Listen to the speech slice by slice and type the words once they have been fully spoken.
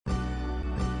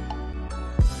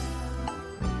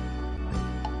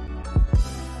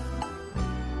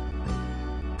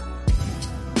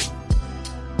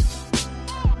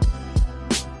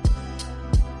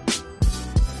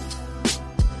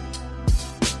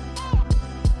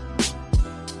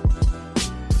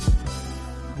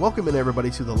Welcome in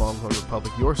everybody to the Longhorn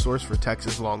Republic, your source for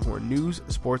Texas Longhorn news,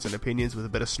 sports, and opinions with a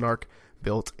bit of snark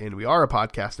built in. We are a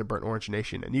podcast of Burnt Orange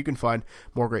Nation, and you can find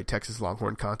more great Texas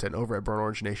Longhorn content over at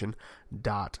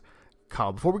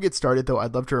BurntOrangeNation.com. Before we get started, though,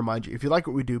 I'd love to remind you, if you like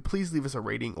what we do, please leave us a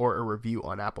rating or a review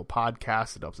on Apple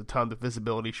Podcasts. It helps a ton, the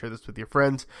visibility. Share this with your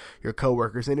friends, your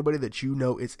coworkers, anybody that you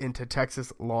know is into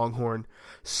Texas Longhorn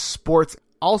sports.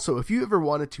 Also, if you ever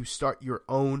wanted to start your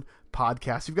own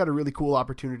podcast, you've got a really cool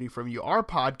opportunity from you. Our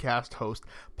podcast host,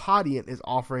 Podiant, is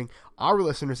offering our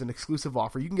listeners an exclusive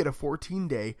offer. You can get a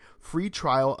 14-day free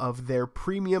trial of their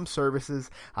premium services.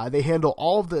 They handle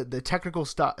all of the technical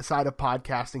side of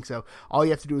podcasting, so all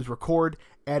you have to do is record,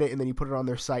 edit, and then you put it on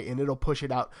their site, and it'll push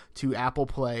it out to Apple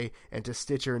Play and to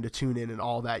Stitcher and to TuneIn and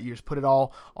all that. You just put it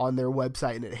all on their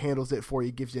website, and it handles it for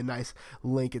you, gives you a nice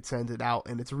link, it sends it out,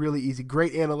 and it's really easy.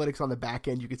 Great analytics on the back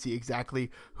end. You can see exactly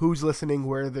who's listening,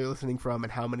 where they're listening from,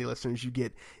 and how many listeners you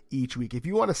get each week. If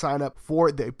you want to sign up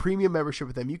for the premium membership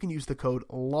with them, you can use the code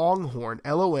LONGHORN,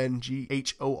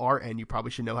 LONGHORN, you probably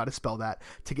should know how to spell that,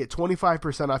 to get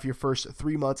 25% off your first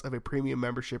 3 months of a premium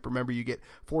membership. Remember, you get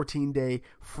 14-day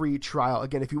free trial.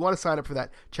 Again, if you want to sign up for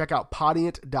that, check out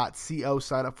podiant.co,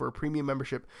 sign up for a premium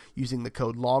membership using the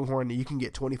code LONGHORN, and you can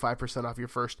get 25% off your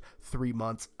first 3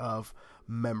 months of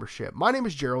membership. My name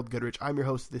is Gerald Goodrich. I'm your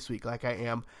host this week, like I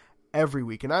am every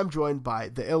week, and I'm joined by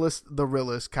the illest, the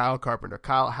realest, Kyle Carpenter.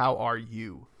 Kyle, how are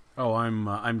you? Oh,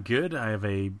 I'm good. I have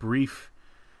a brief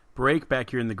break back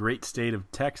here in the great state of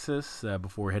Texas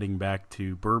before heading back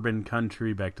to bourbon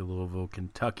country, back to Louisville,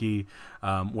 Kentucky,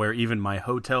 where even my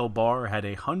hotel bar had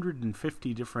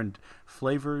 150 different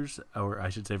flavors, or I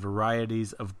should say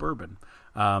varieties of bourbon.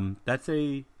 That's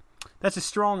a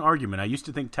strong argument. I used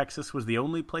to think Texas was the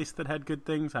only place that had good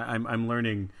things. I'm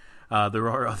learning there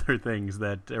are other things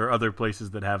or other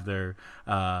places that have their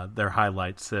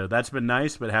highlights. So that's been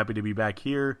nice, but happy to be back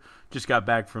here. Just got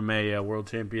back from a world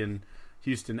champion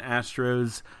Houston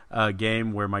Astros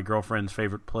game where my girlfriend's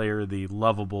favorite player, the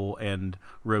lovable and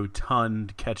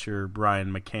rotund catcher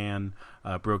Brian McCann,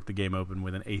 broke the game open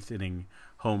with an 8th inning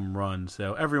home run.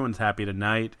 So everyone's happy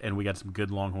tonight, and we got some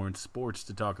good Longhorn sports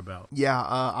to talk about. Yeah,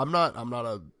 I'm not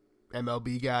a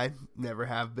MLB guy, never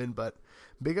have been, but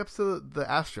big ups to the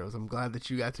Astros. I'm glad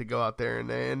that you got to go out there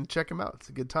and check them out. It's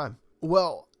a good time.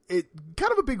 Well, it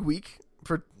kind of a big week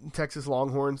for Texas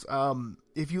Longhorns.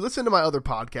 If you listen to my other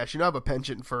podcast, you know I have a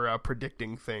penchant for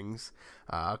predicting things,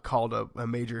 called a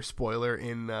major spoiler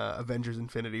in Avengers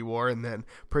Infinity War, and then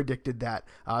predicted that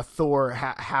Thor,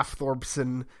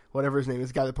 Halfthorpson, whatever his name is,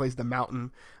 the guy that plays the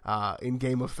Mountain in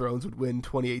Game of Thrones, would win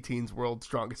 2018's World's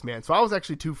Strongest Man. So I was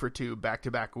actually 2 for 2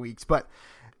 back-to-back weeks. But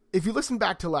if you listen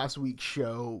back to last week's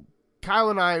show, Kyle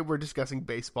and I were discussing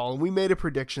baseball, and we made a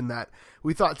prediction that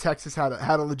we thought Texas had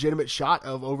a legitimate shot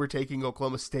of overtaking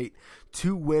Oklahoma State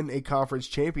to win a conference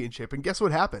championship. And guess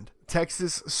what happened?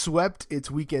 Texas swept its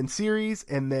weekend series,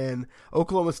 and then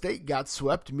Oklahoma State got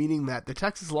swept, meaning that the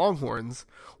Texas Longhorns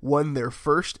won their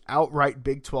first outright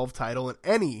Big 12 title in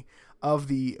any of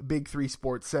the Big 3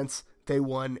 sports since they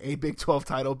won a Big 12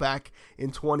 title back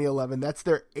in 2011. That's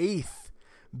their 8th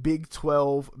Big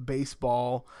 12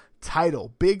 baseball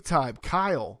title. Big time.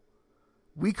 Kyle,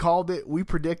 we called it, we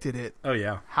predicted it. Oh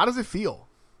yeah. How does it feel?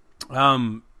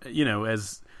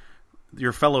 As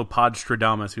your fellow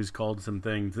Podstradamus who's called some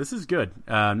things, this is good.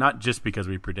 Not just because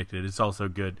we predicted it, it's also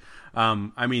good.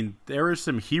 There are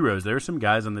some heroes. There are some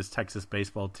guys on this Texas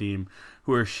baseball team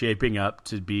who are shaping up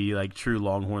to be like true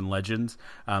Longhorn legends.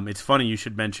 It's funny you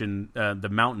should mention the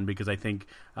Mountain, because I think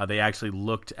they actually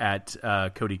looked at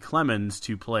Cody Clemens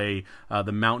to play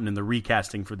the Mountain in the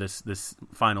recasting for this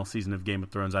final season of Game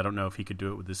of Thrones. I don't know if he could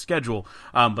do it with his schedule,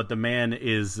 but the man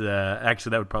is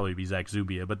actually, that would probably be Zach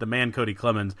Zubia, but the man Cody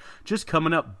Clemens just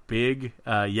coming up big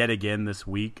yet again this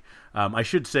week. I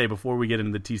should say, before we get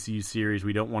into the TCU series,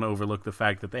 we don't want to overlook the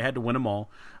fact that they had to win them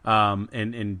all.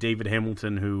 And David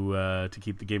Hamilton, who, to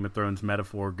keep the Game of Thrones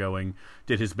metaphor going,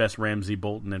 did his best Ramsey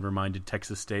Bolton and reminded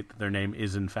Texas State that their name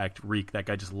is, in fact, Reek. That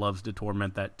guy just loves to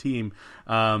torment that team.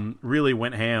 Really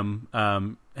went ham.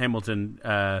 Hamilton,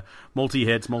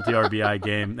 multi-hits, multi-RBI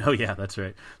game. Oh, yeah, that's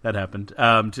right. That happened.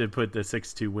 To put the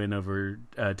 6-2 win over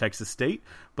Texas State.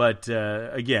 But,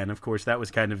 again, of course, that was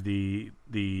kind of the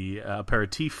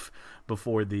aperitif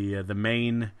before the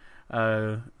main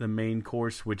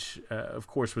course, which, of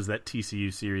course, was that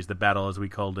TCU series, the battle, as we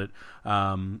called it,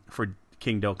 for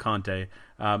King Del Conte.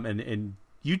 And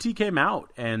UT came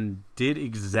out and did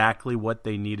exactly what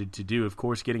they needed to do. Of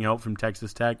course, getting help from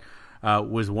Texas Tech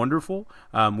was wonderful.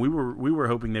 We were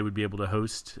hoping they would be able to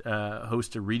host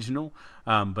a regional.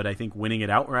 But I think winning it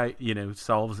outright,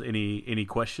 solves any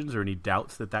questions or any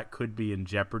doubts that could be in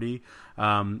jeopardy.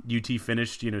 UT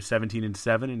finished,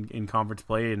 17-7 in conference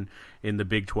play in the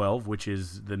Big 12, which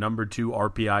is the number 2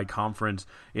 RPI conference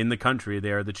in the country.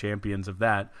 They are the champions of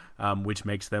that, which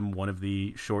makes them one of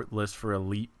the short list for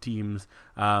elite teams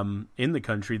in the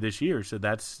country this year. So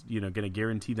that's going to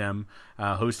guarantee them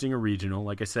hosting a regional.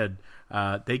 Like I said,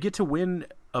 they get to win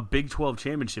a Big 12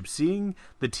 championship. Seeing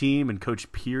the team and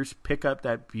Coach Pierce pick up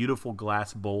that beautiful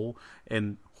glass bowl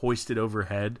and hoist it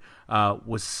overhead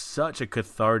was such a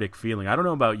cathartic feeling. I don't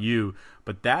know about you,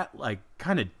 but that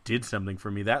kind of did something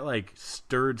for me. That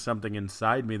stirred something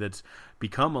inside me that's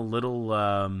become a little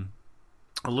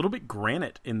bit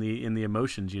granite in the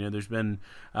emotions. There's been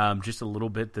just a little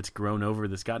bit that's grown over,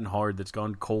 that's gotten hard, that's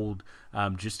gone cold,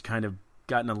 just kind of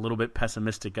gotten a little bit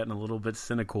pessimistic, gotten a little bit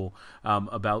cynical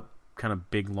about kind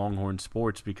of big Longhorn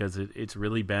sports, because it's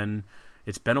really been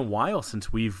a while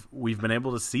since we've been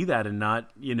able to see that and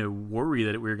not worry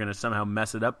that we're going to somehow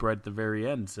mess it up right at the very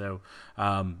end. So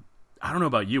I don't know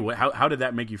about you. How did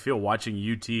that make you feel watching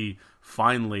UT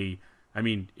finally? I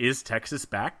mean, is Texas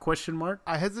back? ?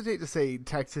 I hesitate to say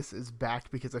Texas is back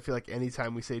because I feel like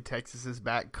anytime we say Texas is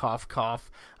back, cough,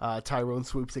 cough, Tyrone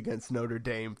swoops against Notre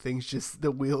Dame,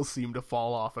 the wheels seem to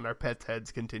fall off and our pets' heads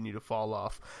continue to fall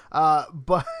off.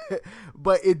 But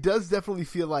it does definitely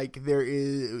feel like there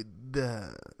is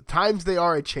the times they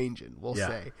are a-changing, we'll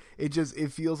say.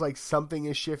 It feels like something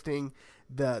is shifting.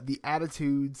 The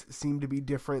attitudes seem to be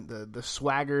different. The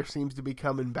swagger seems to be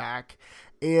coming back.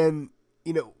 And,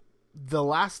 the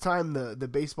last time the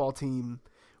baseball team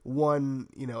won,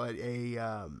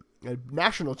 a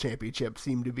national championship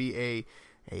seemed to be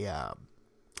a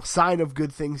sign of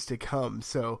good things to come.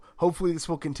 So hopefully this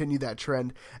will continue that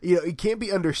trend. It can't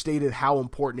be understated how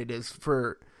important it is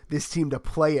for this team to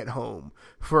play at home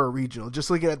for a regional. Just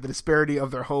looking at the disparity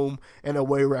of their home and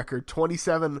away record,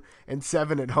 27-7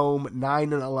 at home,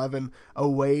 9-11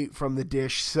 away from the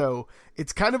dish. So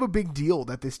it's kind of a big deal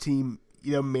that this team,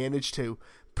 managed to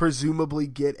presumably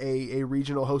get a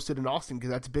regional hosted in Austin, because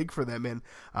that's big for them. And,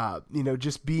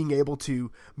 just being able to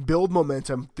build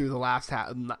momentum through the last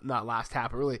half, not last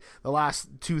half, but really the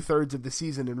last 2/3 of the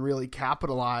season, and really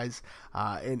capitalize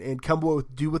and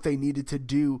do what they needed to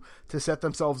do to set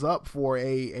themselves up for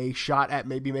a shot at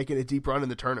maybe making a deep run in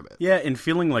the tournament. Yeah, and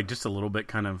feeling like just a little bit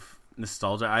kind of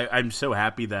nostalgia. I'm so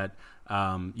happy that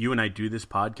you and I do this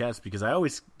podcast, because I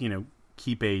always,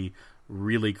 keep a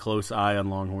really close eye on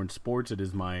Longhorn sports. It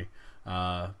is my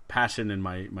passion and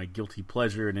my guilty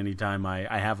pleasure, and anytime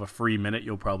I have a free minute,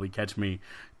 you'll probably catch me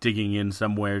digging in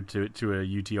somewhere to a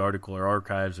UT article or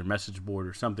archives or message board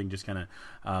or something, just kind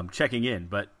of checking in.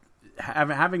 But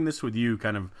having this with you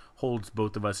kind of holds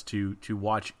both of us to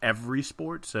watch every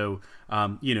sport. So,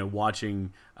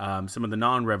 watching some of the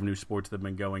non-revenue sports that have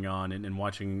been going on, and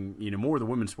watching, more of the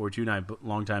women's sports. You and I have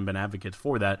long time been advocates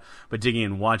for that, but digging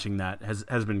in and watching that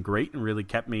has been great and really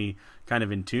kept me kind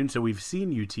of in tune. So we've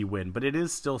seen UT win, but it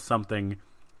is still something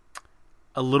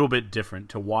a little bit different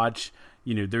to watch.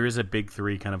 There is a big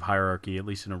three kind of hierarchy, at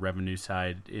least in a revenue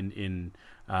side in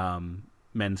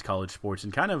men's college sports,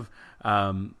 and kind of,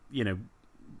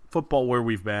 football where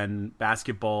we've been,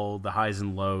 basketball, the highs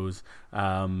and lows.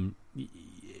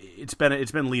 It's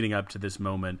been leading up to this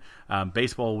moment.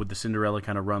 Baseball with the Cinderella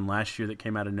kind of run last year that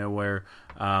came out of nowhere.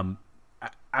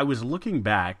 I was looking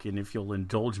back, and if you'll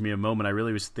indulge me a moment, I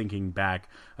really was thinking back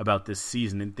about this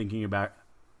season and thinking about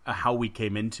how we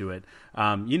came into it.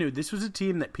 This was a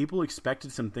team that people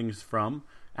expected some things from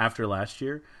after last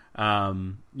year.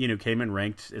 Came in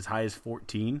ranked as high as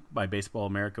 14 by Baseball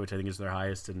America, which I think is their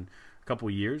highest in a couple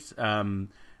of years.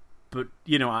 But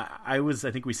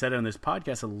I think we said it on this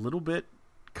podcast, a little bit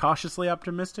cautiously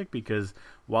optimistic, because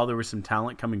while there was some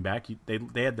talent coming back,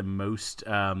 they had the most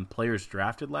players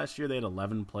drafted last year. They had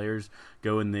 11 players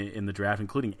go in the draft,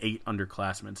 including 8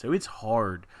 underclassmen. So it's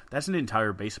hard. That's an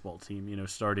entire baseball team,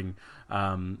 starting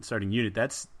unit.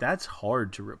 That's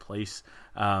hard to replace.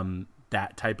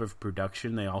 That type of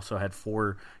production. They also had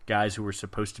 4 guys who were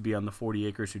supposed to be on the 40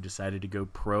 acres who decided to go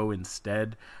pro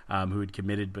instead, who had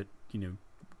committed, but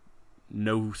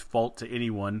no fault to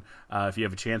anyone. If you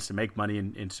have a chance to make money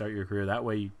and start your career that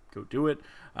way, you go do it.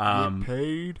 Get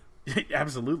paid.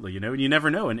 Absolutely, and you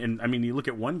never know. And I mean, you look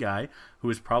at one guy who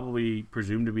is probably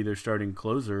presumed to be their starting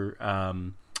closer,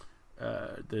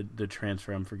 the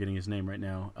transfer, I'm forgetting his name right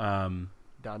now.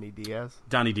 Donnie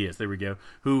Diaz, there we go,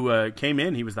 who came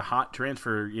in. He was the hot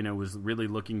transfer, was really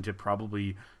looking to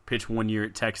probably pitch 1 year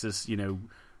at Texas,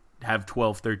 have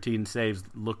 12, 13 saves,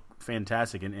 look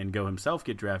fantastic and go himself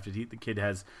get drafted. The kid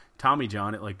has Tommy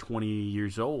John at like 20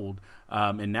 years old,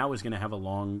 and now is going to have a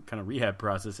long kind of rehab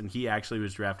process. And he actually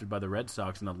was drafted by the Red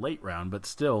Sox in the late round, but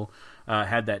still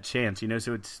had that chance.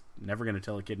 So it's never going to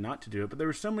tell a kid not to do it. But there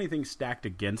were so many things stacked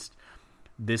against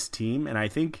this team, and I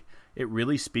think it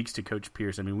really speaks to Coach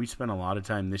Pierce. I mean, we spent a lot of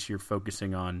time this year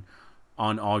focusing on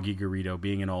Augie Garrido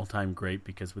being an all-time great,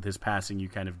 because with his passing, you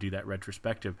kind of do that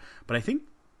retrospective. But I think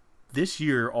this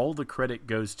year, all the credit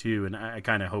goes to, and I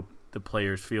kind of hope the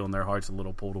players feel in their hearts a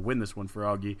little pull to win this one for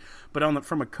Augie. But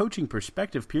from a coaching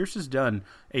perspective, Pierce has done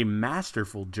a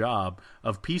masterful job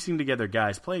of piecing together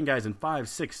guys, playing guys in 5,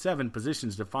 6, 7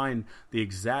 positions to find the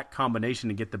exact combination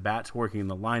to get the bats working and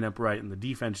the lineup right and the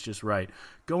defense just right.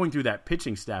 Going through that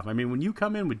pitching staff. I mean, when you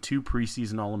come in with 2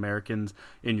 preseason All-Americans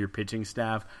in your pitching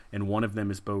staff, and one of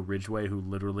them is Bo Ridgway, who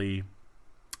literally,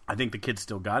 I think the kid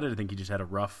still got it. I think he just had a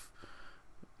rough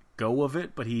go of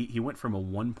it, but he went from a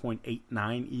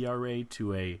 1.89 ERA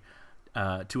to an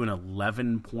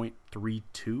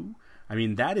 11.32. I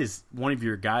mean, that is one of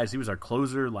your guys. He was our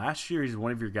closer last year. He's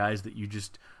one of your guys that you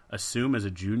just assume as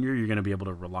a junior you're going to be able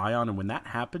to rely on. And when that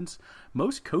happens,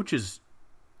 most coaches,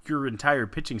 your entire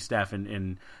pitching staff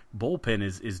and bullpen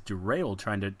is derailed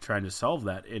trying to solve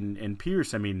that. And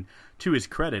Pierce, I mean, to his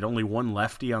credit, only one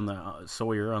lefty on the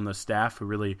Sawyer on the staff who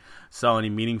really saw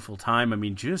any meaningful time. I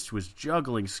mean, just was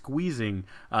juggling, squeezing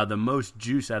the most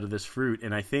juice out of this fruit.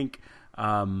 And I think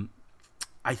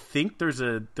there's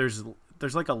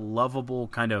like a lovable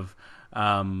kind of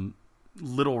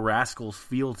Little Rascals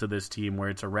feel to this team, where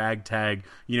it's a ragtag.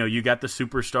 You got the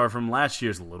superstar from last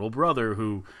year's little brother,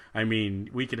 who, I mean,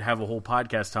 we could have a whole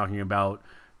podcast talking about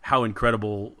how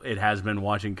incredible it has been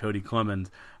watching Cody Clemens.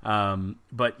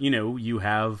 But you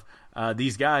have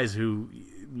these guys who,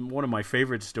 one of my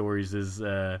favorite stories is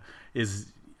our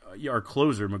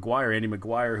closer, Andy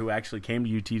McGuire, who actually came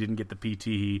to UT, didn't get the PT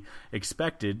he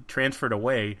expected, transferred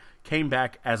away, came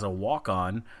back as a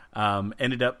walk-on,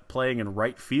 ended up playing in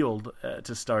right field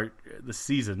to start the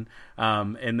season,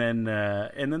 and then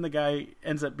the guy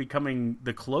ends up becoming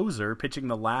the closer, pitching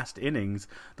the last innings,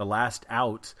 the last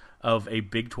out of a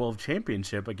Big 12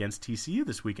 championship against TCU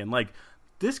this weekend. Like,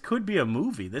 this could be a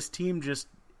movie. This team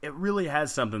it really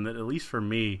has something that, at least for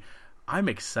me, I'm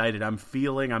excited. I'm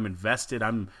invested.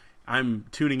 I'm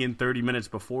tuning in 30 minutes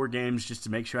before games just to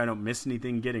make sure I don't miss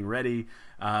anything getting ready.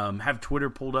 Have Twitter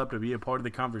pulled up to be a part of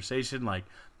the conversation. Like,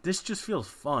 this just feels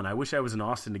fun. I wish I was in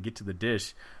Austin to get to the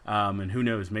dish. And who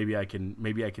knows, maybe I can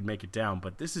make it down.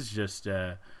 But this is just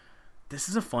this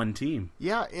is a fun team.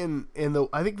 Yeah, and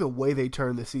I think the way they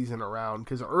turned the season around,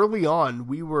 because early on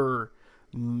we were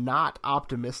not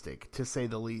optimistic, to say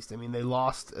the least. I mean, they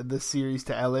lost the series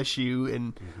to LSU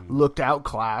and looked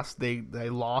outclassed. They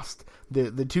lost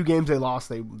the 2 games they lost.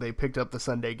 They picked up the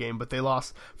Sunday game, but they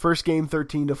lost first game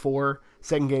 13-4,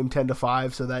 second game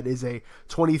 10-5. So that is a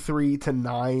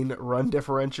 23-9 run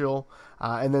differential.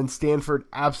 And then Stanford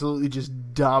absolutely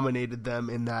just dominated them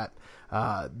in that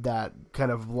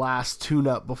kind of last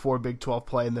tune-up before Big 12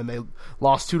 play, and then they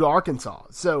lost 2 to Arkansas.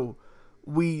 So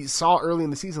we saw early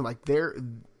in the season, like,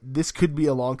 this could be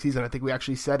a long season. I think we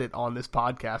actually said it on this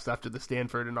podcast after the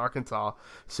Stanford and Arkansas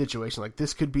situation. Like,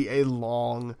 this could be a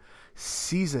long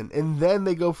season. And then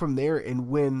they go from there and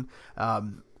win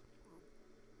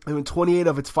 28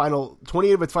 of its final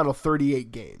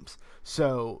 38 games.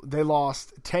 So they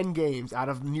lost 10 games out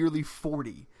of nearly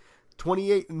 40.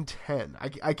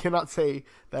 28-10. I cannot say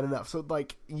that enough. So,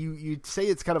 like, you'd say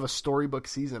it's kind of a storybook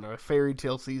season or a fairy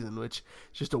tale season, which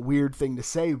is just a weird thing to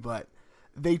say, but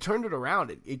they turned it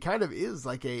around. It kind of is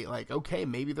like okay,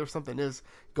 maybe there's something is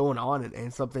going on,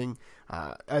 and something,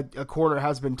 a corner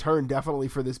has been turned definitely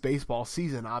for this baseball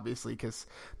season, obviously, because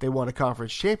they won a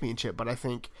conference championship. But I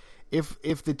think if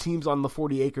the teams on the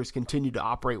 40 acres continue to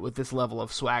operate with this level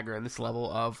of swagger and this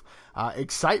level of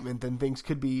excitement, then things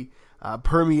could be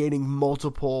permeating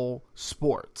multiple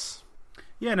sports.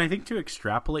 Yeah, and I think to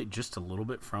extrapolate just a little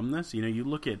bit from this, you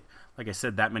look at, like I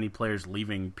said, that many players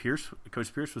leaving.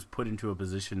 Coach Pierce was put into a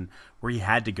position where he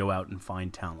had to go out and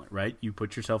find talent, right? You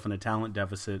put yourself in a talent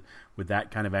deficit with that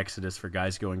kind of exodus for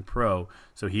guys going pro,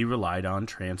 so he relied on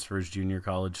transfers, junior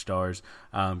college stars,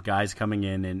 guys coming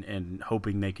in and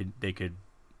hoping they could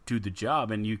do the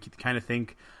job. And you could kind of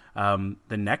think,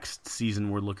 the next season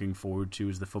we're looking forward to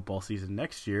is the football season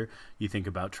next year. You think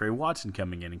about Trey Watson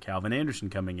coming in and Calvin Anderson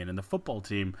coming in and the football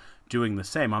team doing the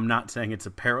same. I'm not saying it's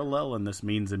a parallel, and this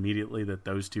means immediately that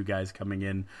those 2 guys coming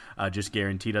in just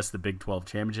guaranteed us the Big 12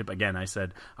 championship. Again, I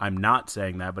said I'm not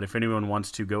saying that, but if anyone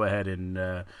wants to go ahead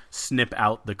and snip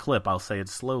out the clip, I'll say it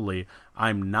slowly.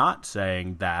 I'm not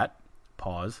saying that,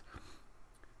 pause,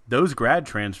 those grad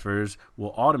transfers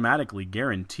will automatically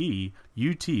guarantee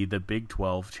UT the Big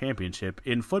 12 championship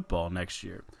in football next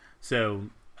year. So,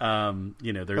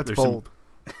 there's bold.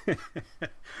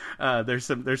 There's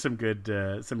some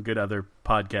good other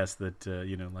podcasts that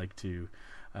like to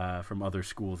from other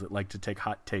schools that like to take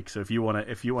hot takes. So if you want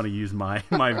to use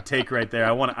my take right there,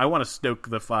 I want to stoke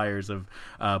the fires of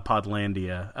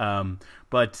Podlandia.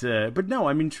 But no,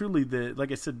 I mean truly,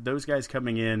 like I said, those guys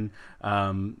coming in,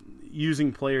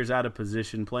 using players out of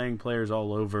position, playing players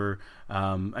all over.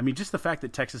 I mean, just the fact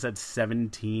that Texas had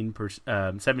 17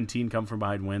 come from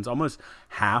behind wins, almost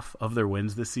half of their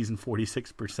wins this season,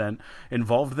 46%,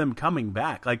 involved them coming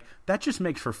back. Like, that just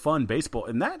makes for fun baseball,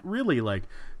 and that really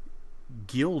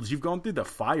gilds. You've gone through the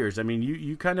fires. I mean,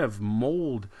 you kind of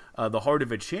mold the heart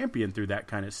of a champion through that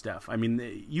kind of stuff. I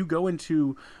mean, you go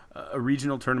into a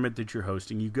regional tournament that you're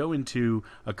hosting, you go into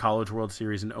a College World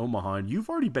Series in Omaha, and you've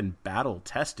already been battle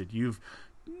tested. You've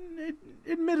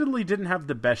admittedly didn't have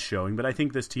the best showing, but I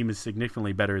think this team is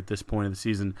significantly better at this point of the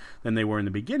season than they were in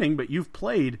the beginning. But you've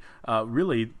played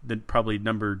really the probably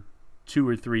number 2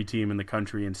 or 3 team in the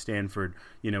country in Stanford,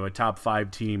 a top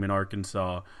 5 team in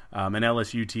Arkansas, an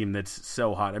LSU team that's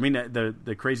so hot. I mean,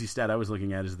 the crazy stat I was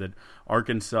looking at is that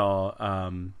Arkansas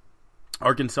and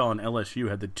LSU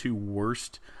had the 2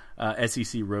 worst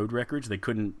SEC road records. They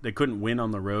couldn't win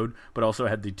on the road, but also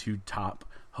had the 2 top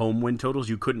home win totals.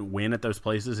 You couldn't win at those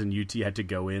places, and UT had to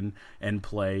go in and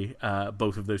play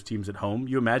both of those teams at home.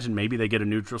 You imagine maybe they get a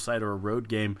neutral site or a road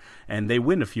game, and they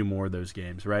win a few more of those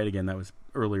games, right? Again, that was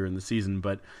earlier in the season,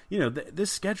 but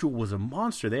this schedule was a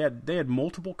monster. They had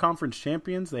multiple conference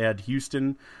champions. They had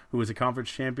Houston, who was a conference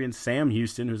champion, Sam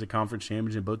Houston, who's a conference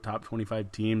champion in both top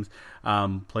 25 teams,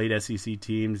 played SEC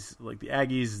teams like the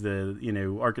Aggies,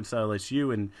 the Arkansas,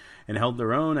 LSU, and held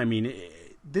their own. I mean,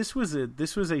 this was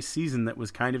a season that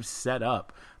was kind of set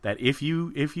up that if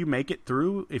you make it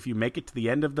through, if you make it to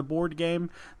the end of the board game,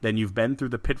 then you've been through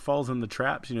the pitfalls and the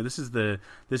traps. This is the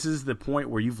point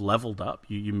where you've leveled up.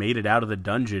 You made it out of the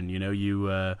dungeon.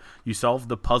 You solved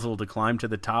the puzzle to climb to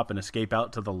the top and escape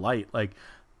out to the light. Like,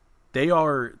 they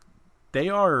are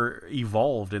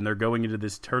evolved, and they're going into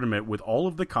this tournament with all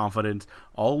of the confidence,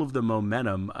 all of the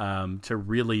momentum to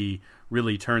really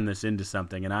turn this into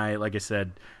something. And like I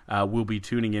said, will be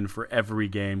tuning in for every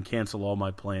game, cancel all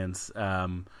my plans.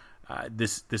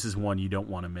 This is one you don't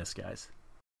want to miss, guys.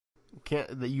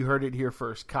 You heard it here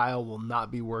first. Kyle will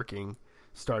not be working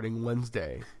starting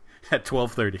Wednesday. At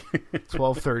 12:30.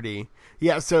 12:30.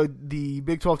 Yeah, so the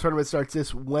Big 12 tournament starts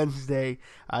this Wednesday.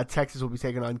 Texas will be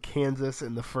taking on Kansas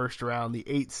in the first round, the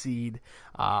 8 seed,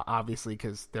 obviously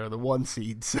because they're the 1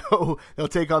 seed. So they'll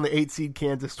take on the 8 seed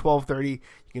Kansas, 12:30. You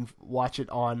can watch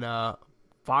it on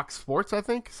Fox Sports, I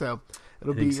think. So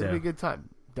it'll be a good time.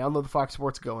 Download the Fox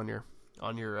Sports Go on your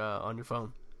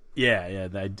phone. Yeah,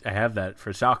 I have that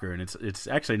for soccer, and it's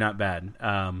actually not bad.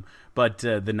 But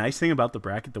the nice thing about the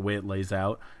bracket, the way it lays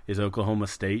out, is Oklahoma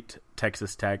State,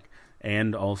 Texas Tech,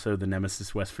 and also the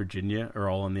nemesis West Virginia are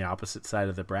all on the opposite side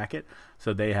of the bracket.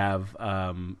 So they have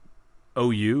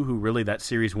OU, who really that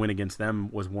series win against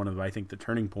them was one of, I think, the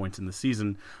turning points in the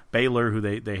season. Baylor, who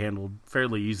they handled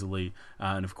fairly easily,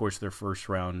 and of course their first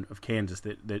round of Kansas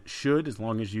that should, as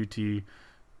long as UT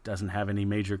doesn't have any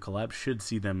major collapse, should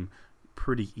see them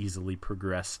pretty easily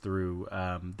progress through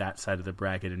that side of the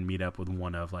bracket and meet up with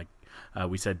one of, like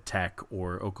we said, Tech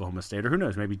or Oklahoma State, or who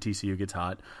knows, maybe TCU gets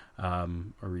hot,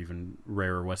 or even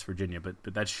rare West Virginia. But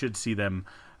that should see them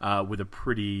with a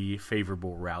pretty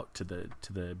favorable route to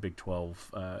the Big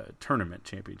 12 tournament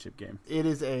championship game.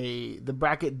 The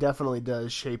bracket definitely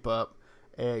does shape up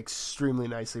extremely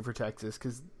nicely for Texas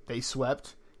because they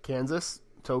swept Kansas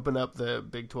to open up the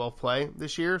Big 12 play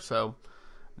this year. So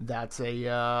that's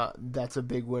a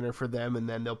big winner for them, and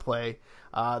then they'll play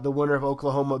the winner of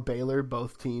Oklahoma Baylor,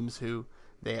 both teams who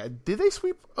did they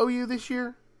sweep OU this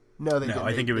year? No, they didn't.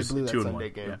 I think it was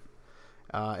 2-1 game.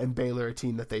 Yeah. And Baylor, a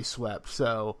team that they swept.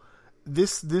 So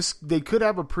this they could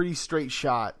have a pretty straight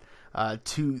shot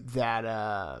to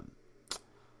that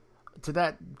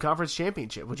conference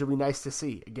championship, which will be nice to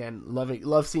see. Again,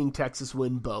 love seeing Texas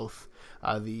win both.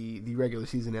 The regular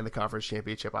season and the conference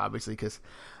championship, obviously, because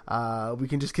we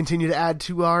can just continue to add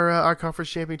to our conference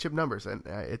championship numbers, and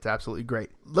it's absolutely great.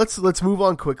 Let's move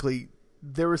on quickly.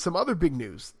 There was some other big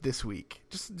news this week,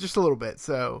 just a little bit.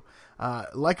 So,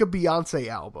 like a Beyonce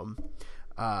album,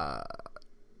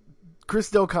 Chris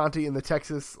Del Conte and the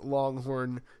Texas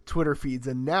Longhorn Twitter feeds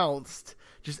announced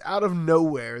just out of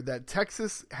nowhere that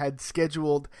Texas had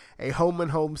scheduled a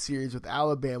home-and-home series with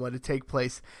Alabama to take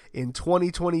place in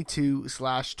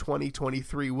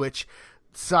 2022/2023, which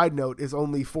side note, is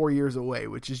only 4 years away,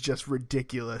 which is just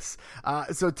ridiculous.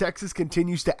 So Texas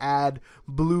continues to add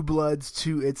blue bloods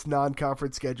to its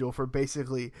non-conference schedule for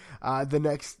basically the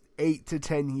next 8 to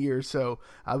 10 years. So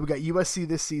we got USC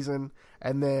this season,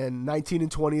 and then 19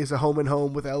 and 20 is a home and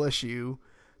home with LSU.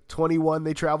 21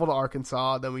 they travel to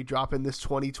Arkansas, then we drop in this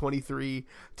 2023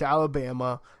 to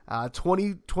Alabama.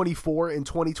 2024 and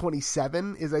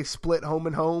 2027 is a split home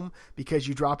and home because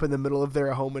you drop in the middle of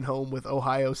their home and home with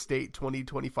Ohio State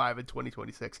 2025 and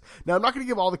 2026. Now, I'm not going to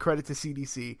give all the credit to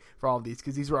CDC for all of these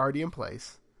because these were already in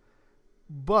place,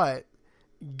 but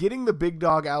getting the big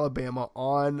dog Alabama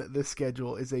on the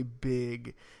schedule is a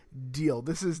big deal.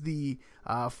 This is the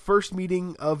first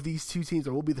meeting of these two teams,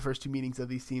 or will be the first two meetings of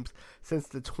these teams since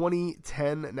the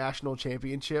 2010 national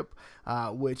championship,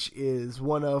 which is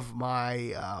one of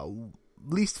my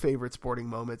least favorite sporting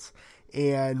moments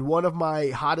and one of my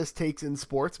hottest takes in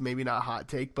sports. Maybe not hot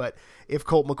take, but if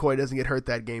Colt McCoy doesn't get hurt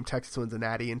that game, Texas wins a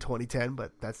natty in 2010,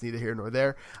 but that's neither here nor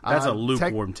there. That's a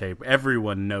lukewarm tape.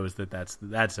 Everyone knows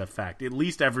that's a fact. At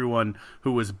least everyone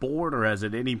who was born or has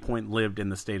at any point lived in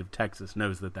the state of Texas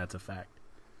knows that that's a fact.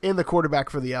 And the quarterback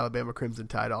for the Alabama Crimson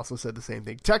Tide also said the same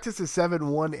thing. Texas is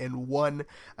 7-1-1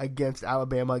 against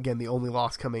Alabama. Again, the only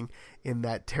loss coming in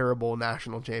that terrible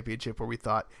national championship where we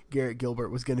thought Garrett Gilbert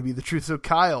was going to be the truth. So,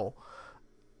 Kyle,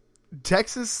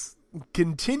 Texas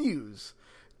continues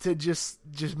to just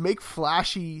make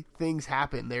flashy things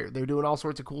happen. They're doing all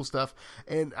sorts of cool stuff,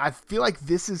 and I feel like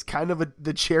this is kind of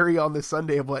the cherry on the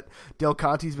sundae of what Del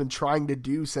Conte's been trying to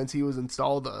do since he was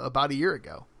installed about a year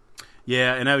ago.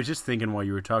 Yeah, and I was just thinking while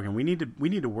you were talking, we need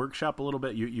to workshop a little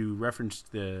bit. You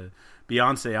referenced the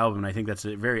Beyonce album, and I think that's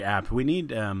very apt. We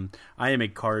need. I am a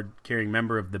card-carrying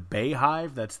member of the Bay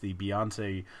Hive. That's the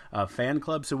Beyonce fan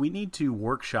club. So we need to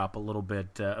workshop a little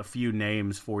bit, a few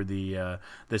names for the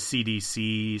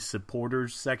CDC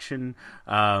supporters section.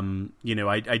 I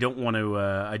don't want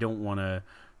to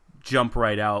jump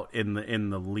right out in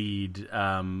the lead.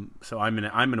 So I'm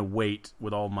gonna wait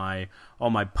with all my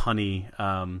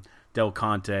punny Del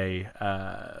Conte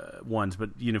ones, but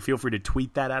feel free to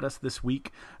tweet that at us this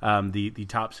week. The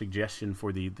top suggestion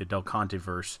for the Del Conte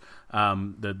verse,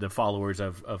 the followers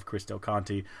of Chris Del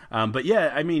Conte. But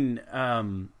yeah, I mean,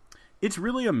 it's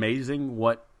really amazing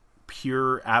what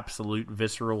pure, absolute,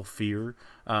 visceral fear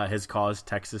has caused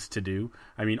Texas to do.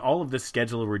 I mean, all of this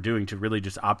schedule we're doing to really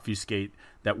just obfuscate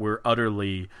that we're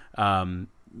utterly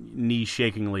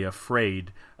knee-shakingly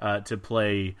afraid to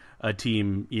play a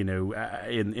team,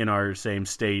 in our same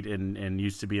state and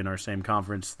used to be in our same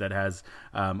conference that has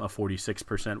a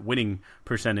 46% winning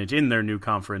percentage in their new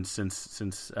conference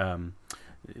since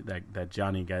that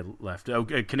Johnny guy left.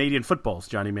 Canadian football's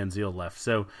Johnny Manziel left.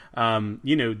 So,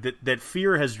 that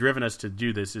fear has driven us to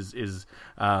do this is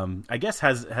I guess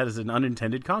has an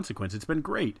unintended consequence. It's been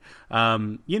great.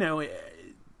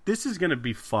 This is going to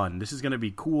be fun. This is going to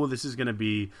be cool. This is going to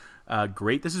be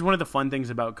great. This is one of the fun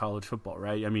things about college football,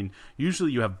 right? I mean,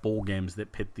 usually you have bowl games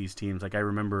that pit these teams. Like I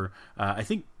remember, I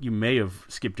think you may have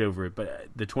skipped over it, but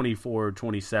the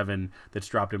 24-27 that's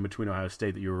dropped in between Ohio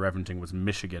State that you were referencing was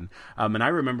Michigan. And I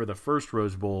remember the first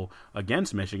Rose Bowl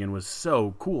against Michigan was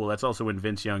so cool. That's also when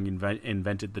Vince Young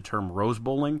invented the term Rose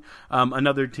Bowling,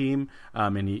 another team.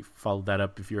 And he followed that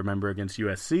up, if you remember, against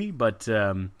USC.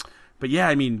 But yeah,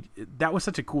 I mean, that was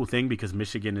such a cool thing because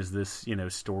Michigan is this,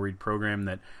 storied program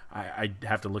that I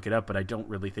have to look it up, but I don't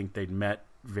really think they'd met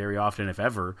very often, if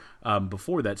ever,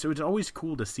 before that. So it's always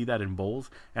cool to see that in bowls.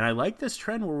 And I like this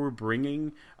trend where we're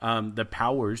bringing the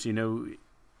powers,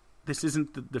 this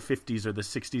isn't the 50s or the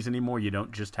 60s anymore. You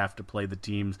don't just have to play the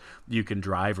teams you can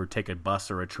drive or take a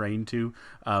bus or a train to.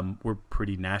 We're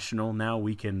pretty national now.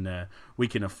 We can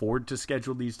afford to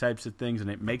schedule these types of things,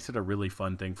 and it makes it a really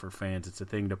fun thing for fans. It's a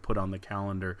thing to put on the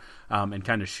calendar and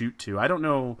kind of shoot to. I don't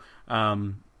know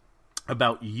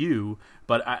about you,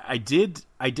 but I did.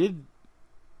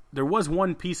 There was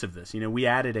one piece of this. We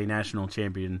added a national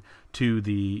champion to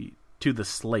the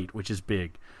slate, which is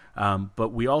big,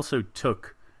 but we also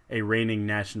took a reigning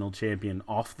national champion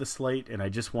off the slate, and I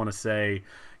just want to say,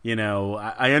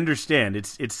 I understand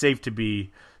it's safe to be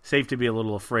a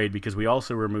little afraid because we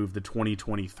also removed the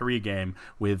 2023 game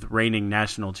with reigning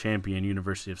national champion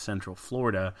University of Central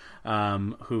Florida,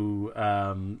 who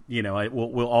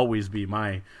will always be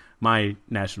my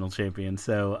national champion.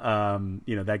 So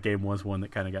that game was one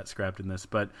that kind of got scrapped in this.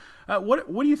 But what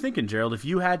are you thinking, Gerald? If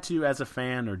you had to, as a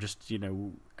fan or just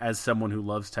as someone who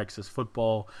loves Texas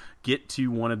football, get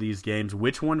to one of these games,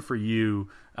 which one for you?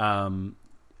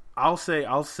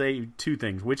 I'll say two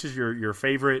things. Which is your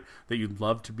favorite that you'd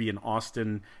love to be in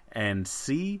Austin and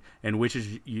see, and which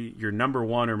is your number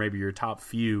one or maybe your top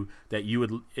few that you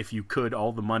would, if you could,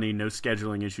 all the money, no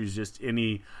scheduling issues, just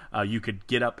any you could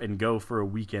get up and go for a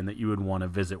weekend that you would want to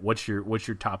visit. What's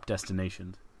your top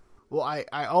destinations? Well,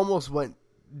 I almost went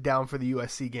down for the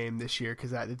USC game this year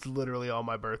because it's literally on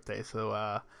my birthday,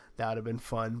 so that would have been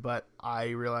fun. But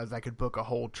I realized I could book a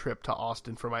whole trip to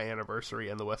Austin for my anniversary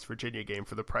and the West Virginia game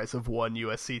for the price of one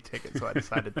USC ticket, so I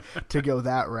decided to go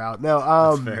that route. No,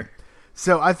 That's fair.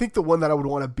 So I think the one that I would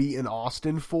want to be in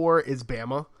Austin for is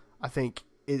Bama. I think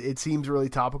it seems really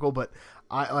topical, but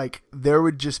there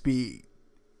would just be.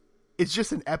 It's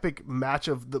just an epic match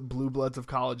of the blue bloods of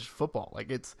college football. Like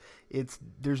it's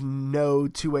there's no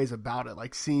two ways about it.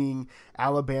 Like seeing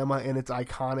Alabama in its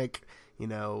iconic,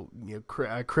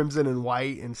 crimson and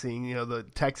white, and seeing, the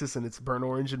Texas in its burnt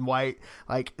orange and white,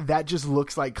 like that just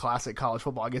looks like classic college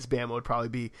football. I guess Bama would probably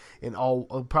be in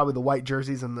probably the white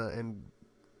jerseys and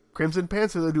crimson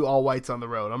pants, or they do all whites on the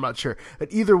road. I'm not sure,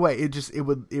 but either way, it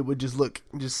would just look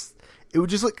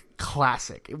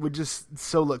classic. It would just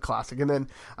so look classic. And then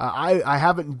I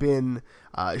haven't been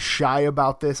shy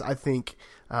about this. I think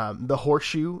the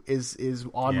Horseshoe is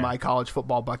on my college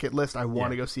football bucket list. I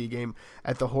want to go see a game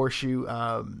at the Horseshoe.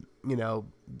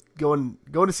 Going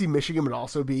to see Michigan would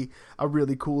also be a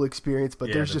really cool experience.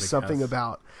 But there's just something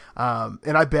about,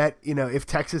 and I bet if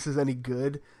Texas is any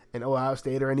good and Ohio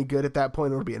State are any good at that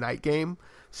point, it'll be a night game.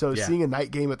 So seeing a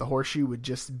night game at the Horseshoe would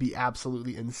just be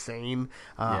absolutely insane.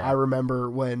 I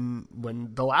remember when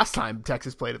the last time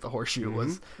Texas played at the Horseshoe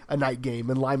was a night game,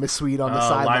 and Lima Sweet on the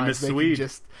sidelines making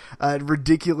just a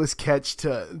ridiculous catch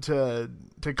to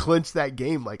clinch that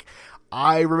game. Like,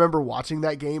 I remember watching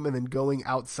that game and then going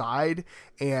outside,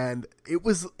 and it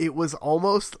was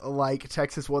almost like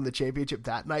Texas won the championship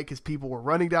that night because people were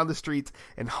running down the streets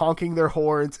and honking their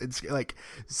horns, and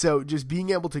so just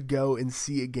being able to go and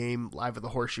see a game live at the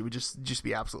Horseshoe would just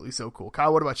be absolutely so cool.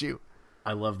 Kyle, what about you?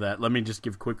 I love that. Let me just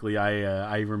give quickly.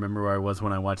 I remember where I was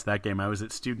when I watched that game. I was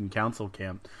at student council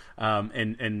camp,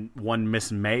 and one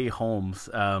Miss May Holmes,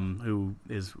 who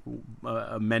is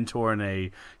a mentor and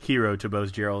a hero to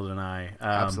both Gerald and I.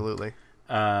 Absolutely.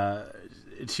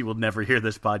 She will never hear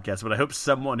this podcast, but I hope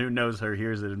someone who knows her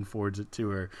hears it and forwards it to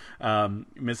her.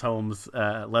 Miss Holmes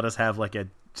let us have like a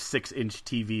 6-inch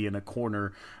TV in a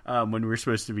corner when we were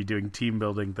supposed to be doing team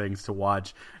building things to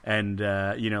watch, and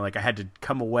I had to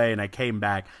come away, and I came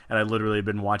back, and I literally had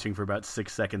been watching for about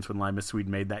 6 seconds when Lima Swede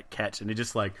made that catch, and it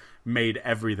just made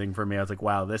everything for me. I was like,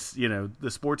 wow, this,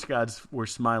 the sports gods were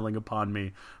smiling upon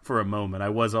me for a moment. I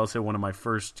was also one of my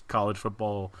first college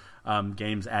football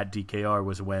games at DKR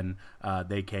was when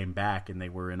they came back, and they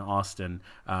were in Austin,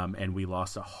 and we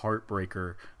lost a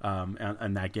heartbreaker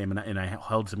in that game, and I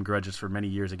held some grudges for many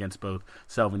years against both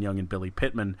Selvin Young and Billy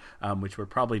Pittman, which were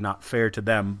probably not fair to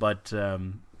them, but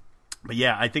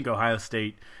yeah, I think Ohio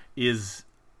State is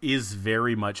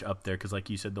very much up there because,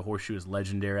 like you said, the Horseshoe is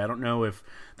legendary. I don't know if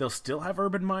they'll still have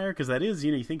Urban Meyer because that is,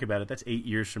 you think about it, that's 8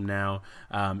 years from now,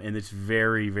 and it's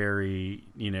very, very,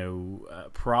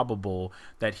 probable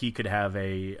that he could have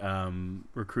a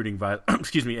recruiting,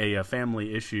 a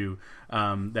family issue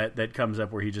that comes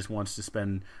up where he just wants to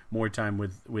spend more time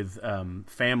with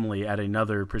family at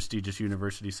another prestigious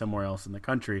university somewhere else in the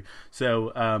country.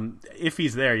 So if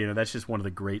he's there, that's just one of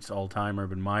the greats all time,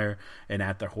 Urban Meyer, and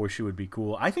at the Horseshoe would be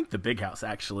cool. I think the Big House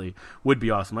actually would be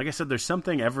awesome. Like I said, there's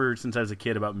something ever since I was a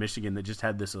kid about Michigan that just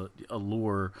had this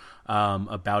allure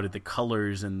about it. The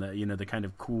colors and the kind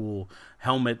of cool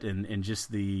helmet and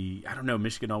just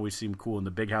Michigan always seemed cool. And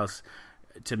the Big House,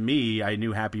 to me, I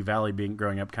knew Happy Valley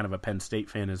growing up kind of a Penn State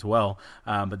fan as well,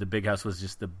 but the Big House was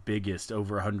just the biggest,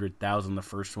 over 100,000. The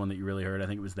first one that you really heard, I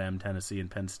think it was them, Tennessee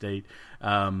and Penn State.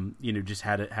 Just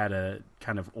had a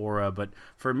kind of aura. But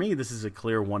for me, this is a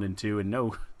clear 1 and 2. And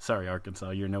no, sorry Arkansas,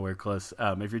 you're nowhere close.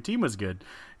 If your team was good,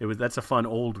 that's a fun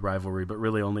old rivalry. But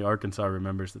really, only Arkansas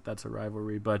remembers that that's a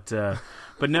rivalry. But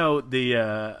no,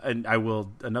 and I will,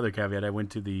 another caveat. I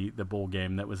went to the bowl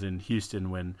game that was in Houston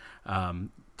when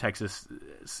Texas,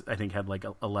 I think, had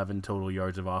 11 total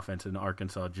yards of offense, and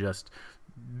Arkansas just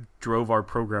drove our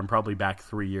program probably back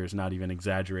 3 years, not even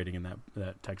exaggerating, in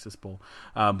that Texas Bowl.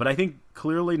 But I think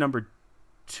clearly number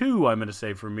 2, I'm going to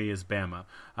say for me, is Bama,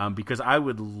 because I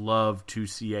would love to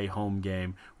see a home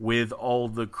game with all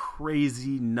the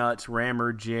crazy nuts,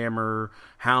 rammer, jammer,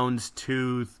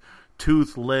 houndstooth,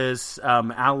 toothless,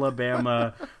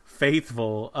 Alabama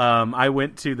faithful. I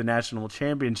went to the national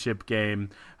championship game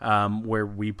where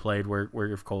we played, where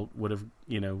if Colt would have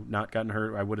not gotten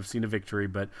hurt, I would have seen a victory.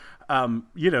 But,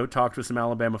 talked with some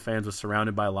Alabama fans, was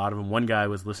surrounded by a lot of them. One guy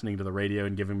was listening to the radio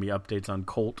and giving me updates on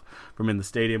Colt from in the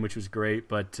stadium, which was great.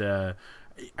 But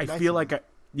I feel like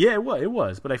yeah, it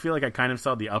was. But I feel like I kind of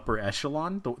saw the upper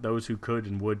echelon, those who could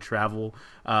and would travel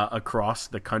across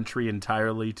the country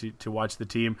entirely to watch the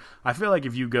team. I feel like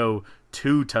if you go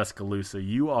to Tuscaloosa,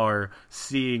 you are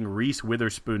seeing Reese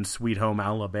Witherspoon's Sweet Home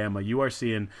Alabama. You are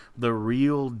seeing the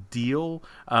real deal.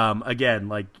 Again,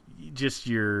 like just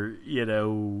your,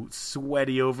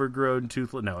 sweaty, overgrown,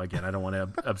 toothless. No, again, I don't want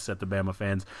to upset the Bama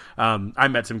fans. I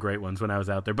met some great ones when I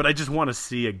was out there, but I just want to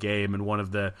see a game in one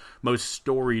of the most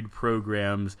storied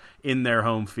programs in their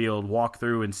home field, walk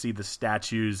through and see the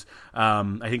statues.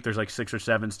 I think there's like 6 or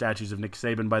 7 statues of Nick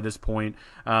Saban by this point,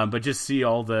 but just see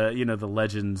all the, the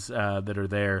legends that are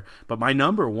there. But my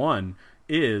number one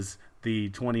is the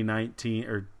 2019,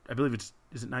 or I believe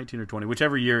is it 19 or 20?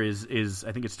 Whichever year is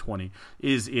I think it's 20,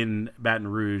 is in Baton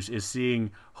Rouge, is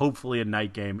seeing hopefully a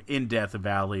night game in Death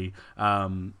Valley.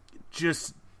 One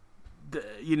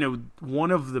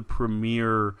of the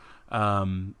premier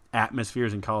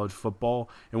atmospheres in college football.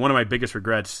 And one of my biggest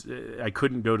regrets, I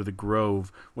couldn't go to the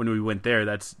Grove when we went there.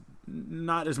 That's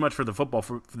not as much for the football,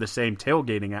 for the same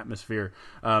tailgating atmosphere.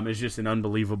 It's just an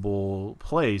unbelievable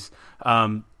place.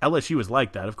 LSU is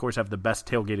like that. Of course, have the best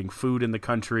tailgating food in the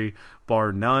country,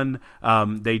 bar none.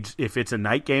 If it's a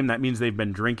night game, that means they've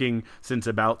been drinking since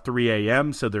about 3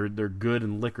 a.m., so they're good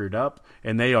and liquored up,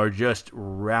 and they are just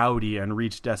rowdy and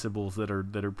reach decibels that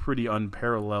are pretty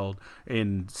unparalleled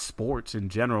in sports in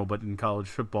general, but in college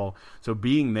football. So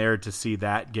being there to see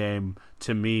that game,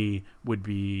 to me, would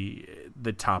be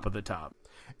the top of the top.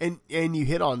 And you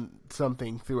hit on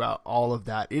something throughout all of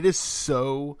that. It is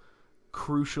so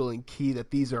crucial and key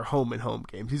that these are home and home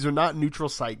games. These are not neutral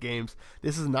site games.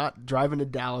 This is not driving to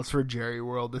Dallas for Jerry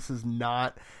World. This is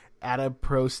not at a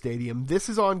pro stadium. This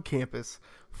is on campus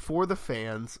for the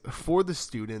fans, for the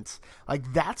students.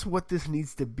 Like, that's what this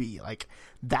needs to be. Like,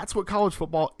 that's what college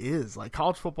football is. Like,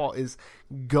 college football is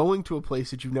going to a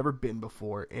place that you've never been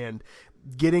before and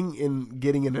getting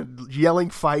in a yelling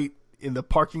fight in the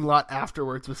parking lot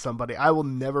afterwards with somebody. I will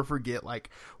never forget, like,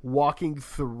 walking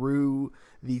through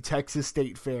the Texas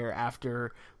State Fair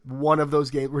after one of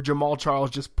those games where Jamal Charles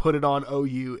just put it on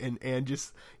OU and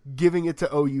just giving it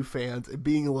to OU fans and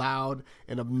being loud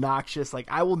and obnoxious. Like,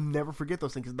 I will never forget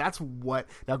those things. That's what,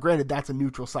 now granted, that's a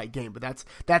neutral site game, but that's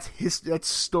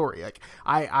story. Like,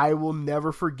 I will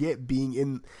never forget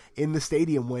being in the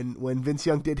stadium when Vince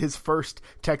Young did his first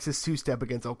Texas two-step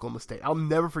against Oklahoma State. I'll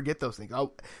never forget those things.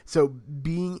 So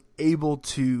being able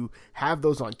to have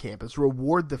those on campus,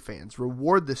 reward the fans,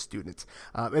 reward the students,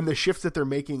 and the shifts that they're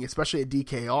making, especially at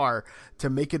DKR, to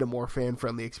make it a more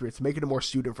fan-friendly experience, to make it a more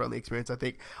student-friendly experience, I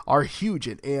think are huge.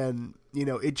 And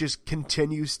it just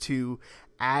continues to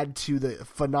add to the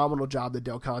phenomenal job that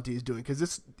Del Conte is doing, because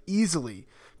this easily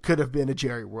could have been a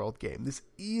Jerry World game. This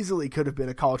easily could have been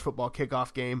a college football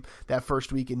kickoff game that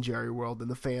first week in Jerry World, and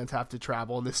the fans have to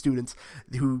travel, and the students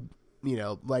who,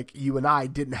 like you and I,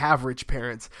 didn't have rich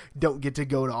parents, don't get to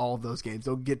go to all of those games,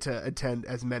 don't get to attend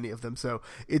as many of them. So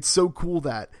it's so cool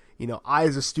that, I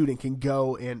as a student can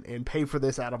go and pay for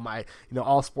this out of my,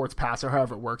 all sports pass, or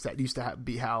however it works. That used to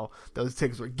be how those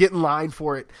tickets were. Get in line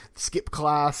for it, skip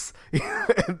class,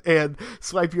 and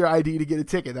swipe your ID to get a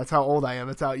ticket. That's how old I am.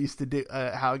 That's how it used to do,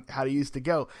 how it used to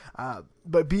go.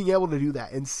 But being able to do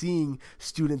that and seeing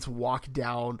students walk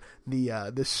down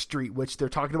the street, which they're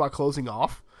talking about closing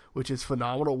off, which is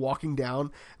phenomenal,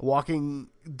 walking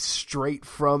straight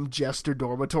from Jester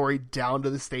Dormitory down to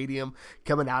the stadium,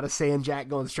 coming out of San Jack,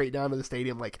 going straight down to the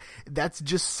stadium. Like, that's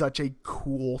just such a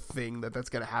cool thing that's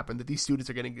going to happen, that these students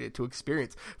are going to get to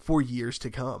experience for years to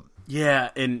come. Yeah,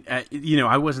 and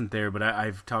I wasn't there, but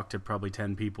I've talked to probably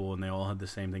 10 people, and they all had the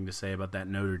same thing to say about that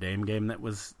Notre Dame game that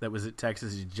was at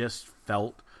Texas. It just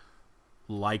felt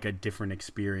like a different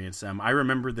experience. I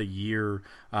remember the year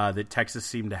that Texas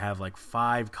seemed to have like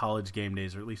 5 college game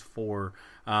days, or at least 4,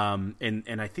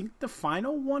 and I think the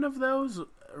final one of those,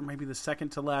 or maybe the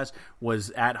second to last, was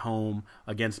at home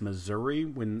against Missouri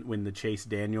when the Chase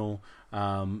Daniel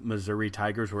Missouri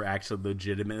Tigers were actually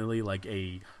legitimately like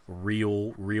a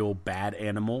real bad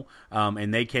animal,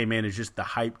 and they came in as just the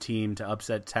hype team to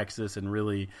upset Texas and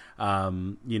really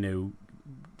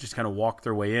just kind of walk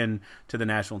their way in to the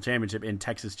national championship, and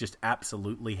Texas just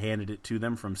absolutely handed it to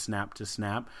them from snap to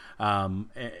snap. That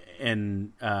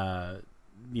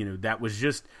was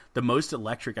just the most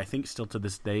electric, I think, still to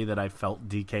this day, that I felt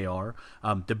DKR.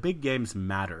 The big games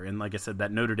matter. And like I said,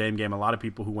 that Notre Dame game, a lot of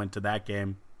people who went to that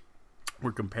game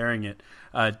were comparing it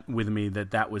with me,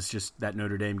 that was just, that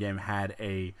Notre Dame game had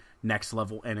a next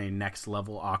level and a next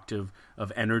level octave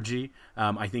of energy.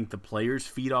 I think the players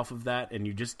feed off of that, and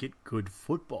you just get good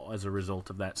football as a result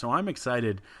of that. So I'm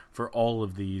excited for all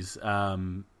of these,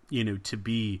 to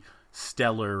be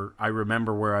stellar. I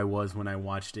remember where I was when I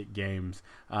watched it games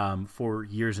for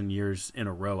years and years in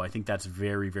a row. I think that's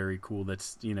very, very cool.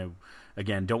 That's,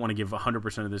 again, don't want to give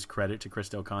 100% of this credit to Chris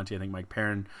Del Conte. I think Mike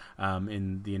Perrin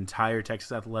in the entire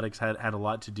Texas Athletics had a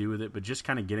lot to do with it, but just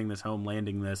kind of getting this home,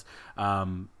 landing this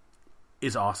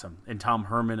is awesome. And Tom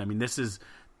Herman, I mean, this is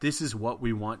what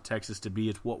we want Texas to be.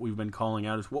 It's what we've been calling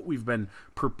out. It's what we've been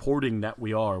purporting that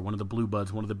we are. One of the Blue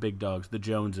Buds, one of the big dogs, the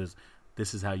Joneses.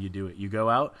 This is how you do it. You go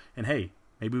out and, hey,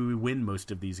 maybe we win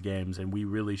most of these games and we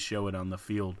really show it on the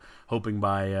field, hoping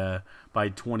by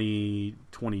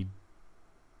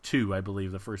 2022, I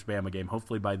believe, the first Bama game.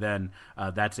 Hopefully by then,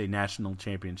 that's a national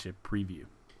championship preview.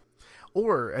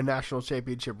 Or a national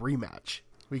championship rematch.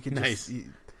 We can nice. just,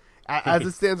 as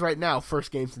it stands right now,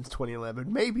 first game since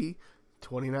 2011, maybe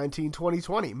 2019,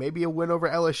 2020, maybe a win over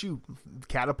LSU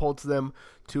catapults them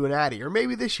to an Addy, or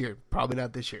maybe this year, probably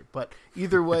not this year, but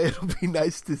either way, it'll be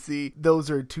nice to see.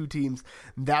 Those are two teams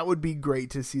that would be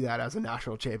great to see that as a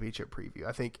national championship preview.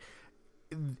 I think,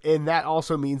 and that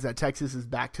also means that Texas is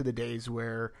back to the days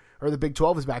where, or the Big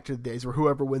 12 is back to the days where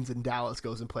whoever wins in Dallas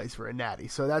goes and plays for a natty.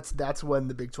 So that's when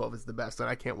the Big 12 is the best, and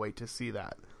I can't wait to see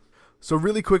that. So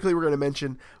really quickly, we're going to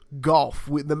mention golf.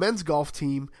 The men's golf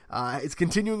team is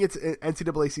continuing its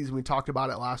NCAA season. We talked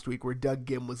about it last week, where Doug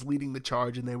Gim was leading the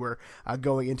charge, and they were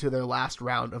going into their last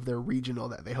round of their regional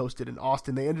that they hosted in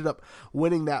Austin. They ended up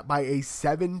winning that by a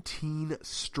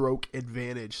 17-stroke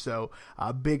advantage. So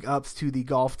big ups to the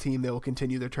golf team. They will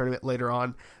continue their tournament later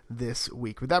on this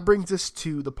week. But that brings us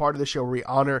to the part of the show where we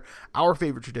honor our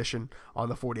favorite tradition on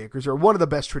the 40 Acres, or one of the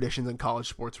best traditions in college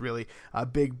sports, really,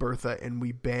 Big Bertha, and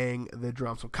we bang the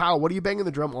drum. So Kyle, what are you banging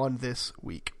the drum on this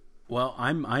week? Well,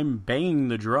 I'm banging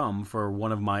the drum for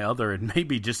one of my other, and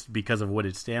maybe just because of what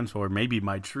it stands for, maybe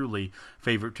my truly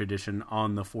favorite tradition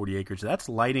on the 40 Acres. That's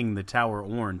lighting the tower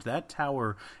orange. That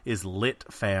tower is lit,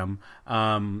 fam.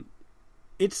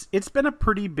 It's been a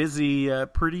pretty busy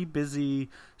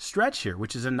stretch here,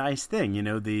 which is a nice thing.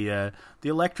 The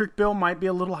electric bill might be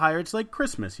a little higher. It's like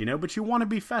Christmas, but you want to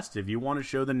be festive. You want to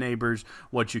show the neighbors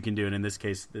what you can do, and in this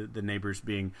case, the neighbors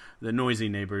being the noisy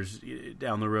neighbors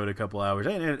down the road a couple hours,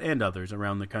 and others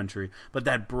around the country. But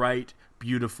that bright,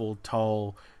 beautiful,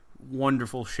 tall,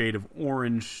 wonderful shade of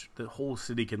orange, the whole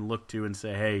city can look to and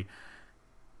say, hey,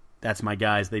 that's my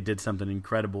guys. They did something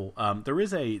incredible. There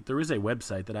is a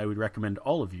website that I would recommend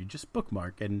all of you just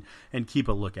bookmark and keep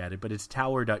a look at it. But it's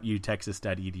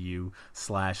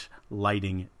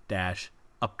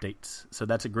tower.utexas.edu/lighting-updates. So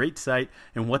that's a great site.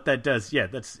 And what that does,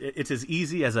 it's as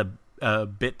easy as a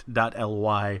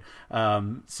bit.ly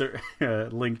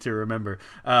link to remember.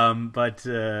 But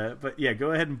yeah,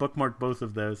 go ahead and bookmark both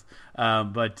of those.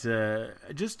 But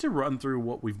just to run through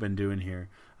what we've been doing here.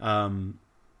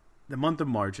 The month of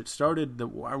March, it started,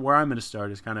 where I'm going to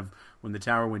start is kind of when the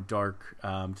tower went dark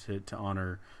to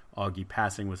honor Augie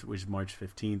passing, which was March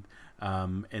 15th.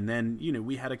 And then,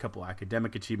 we had a couple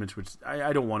academic achievements, which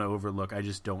I don't want to overlook. I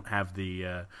just don't have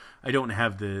the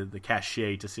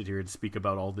cachet to sit here and speak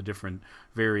about all the different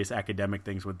various academic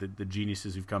things with the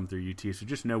geniuses who've come through UT. So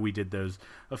just know we did those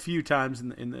a few times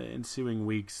in the ensuing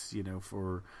weeks,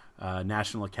 for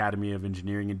National Academy of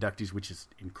Engineering inductees, which is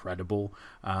incredible,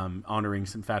 honoring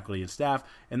some faculty and staff.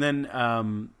 And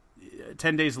then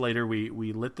 10 days later,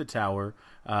 we lit the tower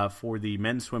for the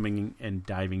men's swimming and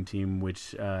diving team,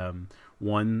 which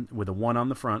won with a 1 on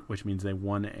the front, which means they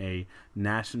won a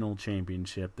national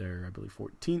championship. They're, I believe,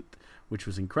 14th, which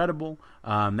was incredible.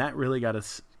 That really got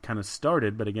us kind of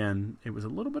started, but again, it was a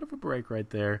little bit of a break right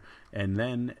there, and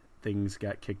then things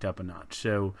got kicked up a notch.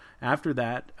 So after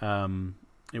that,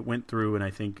 it went through, and I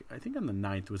think on the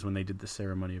 9th was when they did the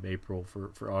ceremony of April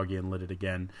for Augie and lit it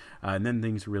again. And then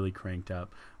things really cranked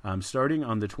up. Starting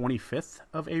on the 25th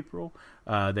of April,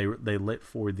 they lit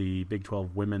for the Big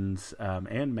 12 women's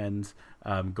and men's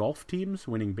golf teams,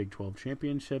 winning Big 12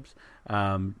 championships.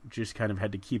 Just kind of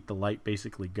had to keep the light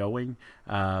basically going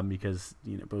because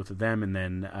both of them, and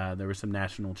then there was some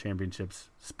national championships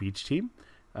speech team.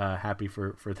 Happy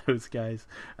for those guys,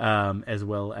 as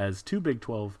well as 2 Big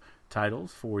 12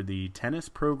 titles for the tennis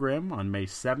program on May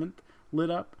 7th lit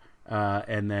up,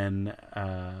 and then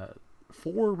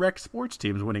 4 rec sports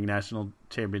teams winning national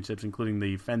championships, including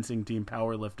the fencing team,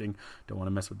 powerlifting. Don't want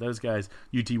to mess with those guys.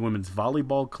 UT Women's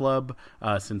Volleyball Club,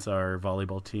 since our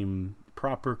volleyball team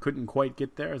proper, couldn't quite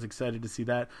get there. I was excited to see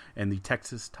that. And the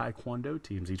Texas Taekwondo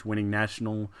teams, each winning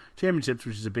national championships,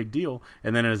 which is a big deal.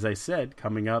 And then, as I said,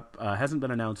 coming up, hasn't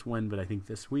been announced when, but I think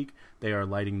this week, they are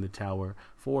lighting the tower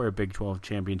for a Big 12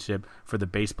 championship for the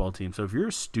baseball team. So if you're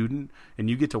a student and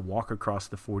you get to walk across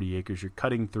the 40 acres, you're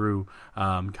cutting through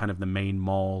kind of the main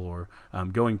mall or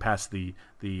going past the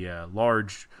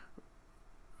large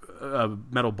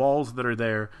metal balls that are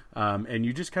there, and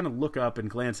you just kind of look up and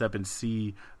glance up and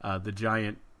see the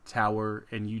giant tower,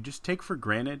 and you just take for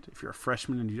granted, if you're a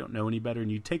freshman and you don't know any better,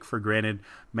 and you take for granted,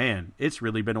 man, it's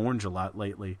really been orange a lot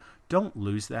lately. Don't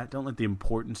lose that. Don't let the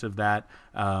importance of that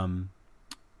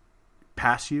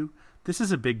pass you. This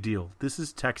is a big deal. This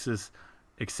is Texas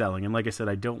excelling. And like I said,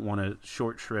 I don't want to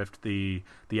short shrift the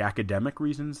academic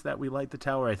reasons that we light the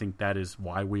tower. I think that is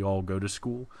why we all go to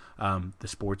school. The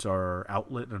sports are our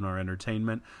outlet and our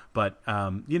entertainment. But,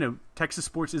 Texas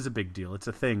sports is a big deal. It's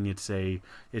a thing. It's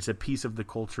a piece of the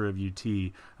culture of UT.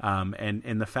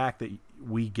 And the fact that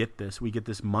we get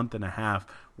this month and a half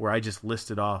where I just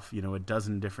listed off, a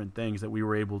dozen different things that we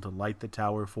were able to light the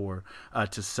tower for,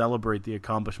 to celebrate the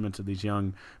accomplishments of these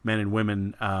young men and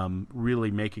women, really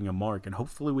making a mark. And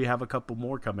hopefully we have a couple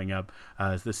more coming up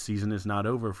as this season is not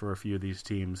over for a few of these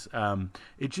teams.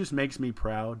 It just makes me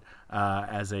proud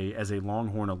as a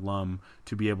Longhorn alum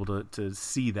to be able to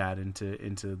see that and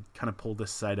to kind of pull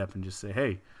this side up and just say,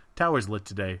 hey, tower's lit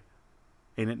today.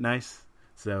 Ain't it nice?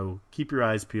 So keep your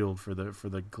eyes peeled for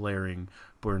the glaring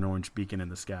burnt orange beacon in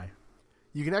the sky.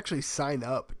 You can actually sign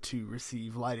up to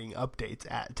receive lighting updates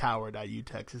at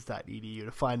tower.utexas.edu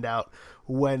to find out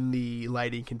when the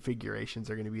lighting configurations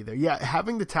are going to be there. Yeah,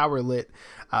 having the tower lit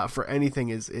for anything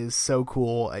is so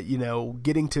cool.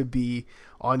 Getting to be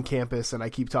on campus, and I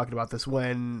keep talking about this,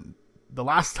 when the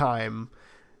last time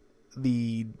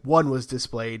the one was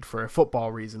displayed for a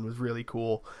football reason was really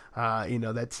cool.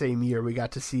 That same year we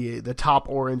got to see the top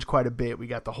orange quite a bit. We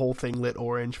got the whole thing lit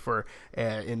orange for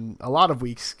in a lot of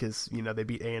weeks because they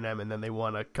beat A&M and then they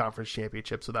won a conference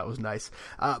championship, so that was nice.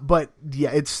 But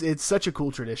yeah, it's such a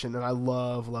cool tradition, and I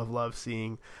love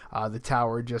seeing the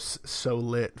tower just so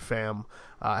lit, fam.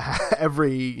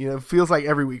 Feels like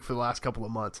every week for the last couple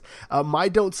of months. My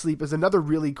Don't Sleep is another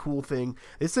really cool thing.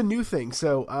 It's a new thing.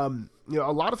 So,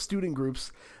 a lot of student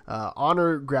groups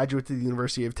honor graduates of the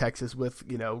University of Texas with,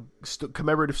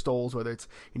 commemorative stoles, whether it's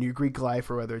your Greek life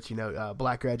or whether it's,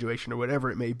 Black graduation or whatever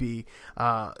it may be.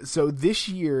 So this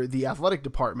year, the athletic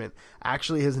department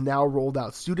actually has now rolled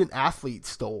out student athlete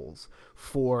stoles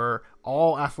for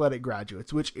all athletic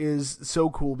graduates, which is so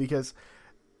cool because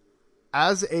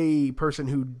as a person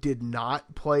who did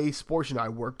not play sports, I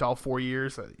worked all 4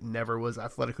 years. I never was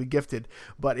athletically gifted,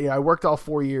 but I worked all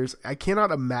 4 years. I cannot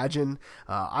imagine.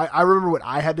 I remember what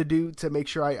I had to do to make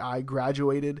sure I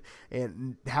graduated,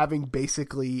 and having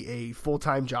basically a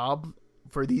full-time job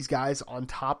for these guys on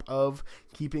top of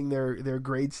keeping their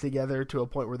grades together to a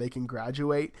point where they can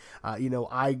graduate.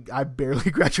 I barely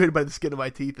graduated by the skin of my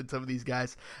teeth, and some of these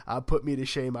guys put me to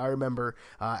shame. I remember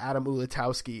Adam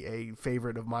Ulatowski, a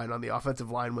favorite of mine on the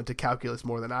offensive line, went to calculus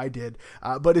more than I did.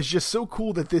 But it's just so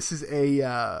cool that this is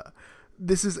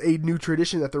a new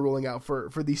tradition that they're rolling out for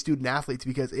these student athletes,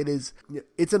 because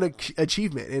it's an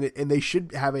achievement, and they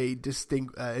should have a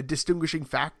distinguishing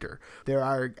factor. There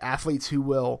are athletes who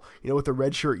will, with a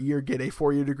redshirt year, get a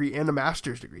 4-year degree and a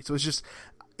master's degree. So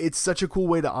it's such a cool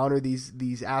way to honor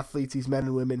these athletes, these men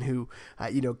and women who,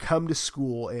 come to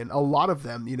school, and a lot of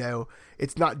them,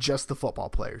 it's not just the football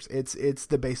players. It's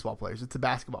the baseball players. It's the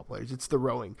basketball players. It's the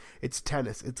rowing. It's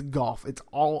tennis. It's golf. It's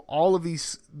all of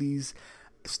these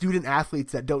student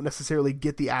athletes that don't necessarily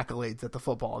get the accolades that the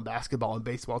football and basketball and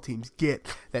baseball teams get,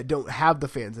 that don't have the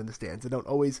fans in the stands, that don't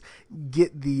always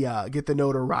get the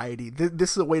notoriety.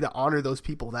 This is a way to honor those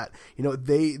people that,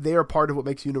 they are part of what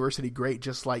makes university great,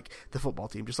 just like the football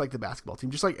team, just like the basketball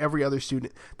team, just like every other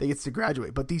student that gets to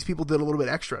graduate. But these people did a little bit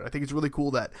extra, and I think it's really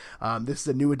cool that this is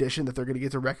a new addition that they're going to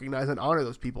get to recognize and honor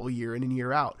those people year in and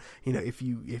year out. If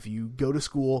you go to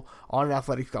school on an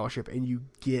athletic scholarship and you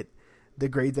get the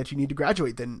grades that you need to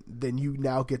graduate, then you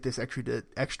now get this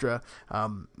extra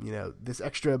this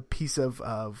extra piece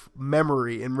of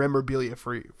memory and memorabilia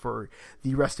for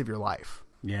the rest of your life.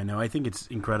 Yeah, no, I think it's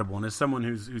incredible. And as someone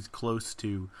who's close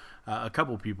to a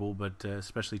couple people, but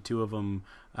especially two of them,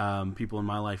 people in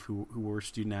my life who were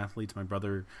student athletes. My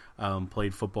brother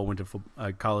played football, went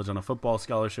to college on a football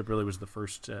scholarship, really was the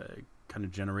first kind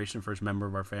of generation, first member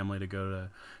of our family to go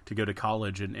to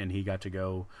college, and he got to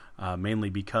go mainly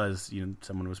because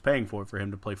someone was paying for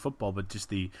him to play football, but just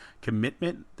the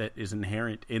commitment that is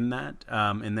inherent in that.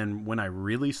 And then when I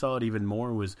really saw it even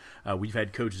more was we've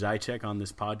had Coach Zychek on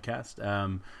this podcast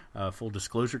full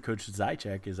disclosure, Coach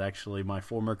Zychek is actually my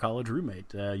former college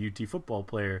roommate, UT football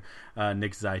player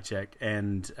Nick Zychek.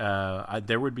 And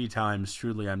there would be times,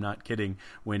 truly, I'm not kidding,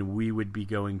 when we would be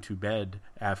going to bed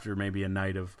after maybe a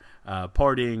night of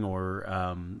partying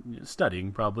or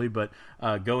studying probably, but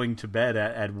going to bed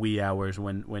at wee hours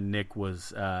when Nick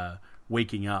was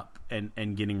waking up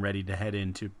and getting ready to head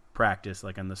into practice,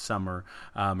 like in the summer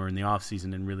or in the off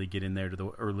season, and really get in there to the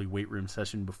early weight room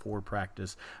session before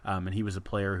practice. And he was a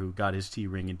player who got his T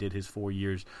ring and did his 4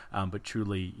 years, but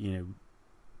truly,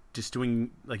 just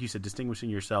doing, like you said, distinguishing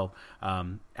yourself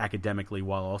academically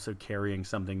while also carrying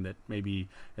something that maybe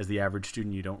as the average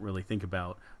student you don't really think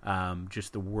about,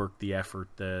 just the work, the effort,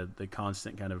 the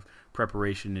constant kind of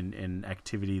preparation and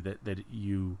activity that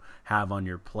you have on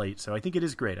your plate. So I think it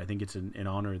is great. I think it's an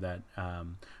honor that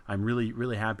I'm really,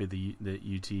 really happy that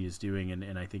UT is doing,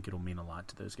 and I think it'll mean a lot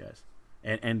to those guys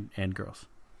and girls.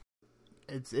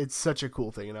 It's such a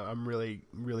cool thing, and I'm really,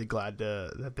 really glad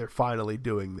that they're finally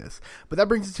doing this. But that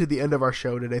brings us to the end of our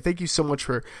show today. Thank you so much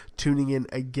for tuning in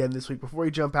again this week. Before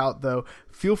we jump out, though,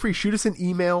 feel free, shoot us an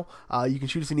email. You can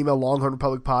shoot us an email,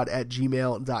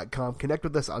 longhornrepublicpod@gmail.com. Connect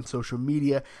with us on social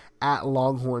media,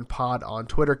 @longhornpod on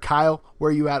Twitter. Kyle,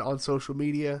 where are you at on social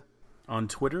media? On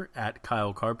Twitter,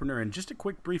 @Kyle Carpenter. And just a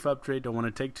quick brief update, don't want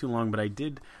to take too long, but I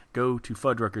did go to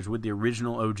Fuddruckers with the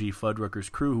original OG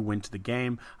Fuddruckers crew who went to the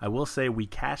game. I will say we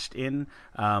cashed in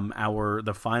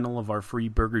the final of our free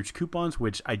burgers coupons,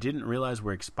 which I didn't realize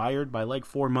were expired by like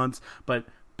 4 months, but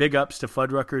big ups to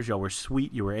Fuddruckers. Y'all were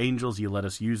sweet. You were angels. You let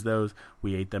us use those.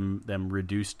 We ate them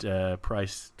reduced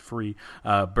price free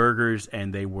burgers,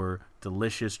 and they were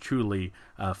delicious. Truly,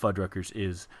 Fuddruckers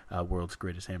is world's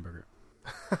greatest hamburger.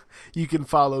 You can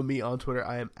follow me on Twitter.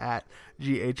 I am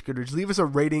 @GHGoodridge. Leave us a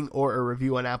rating or a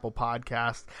review on Apple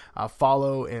Podcasts.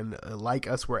 Follow and like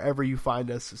us wherever you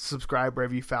find us. Subscribe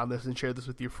wherever you found us, and share this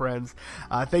with your friends.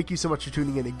 Thank you so much for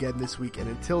tuning in again this week. And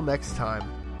until next time,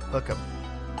 hook 'em.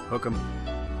 Hook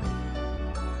 'em.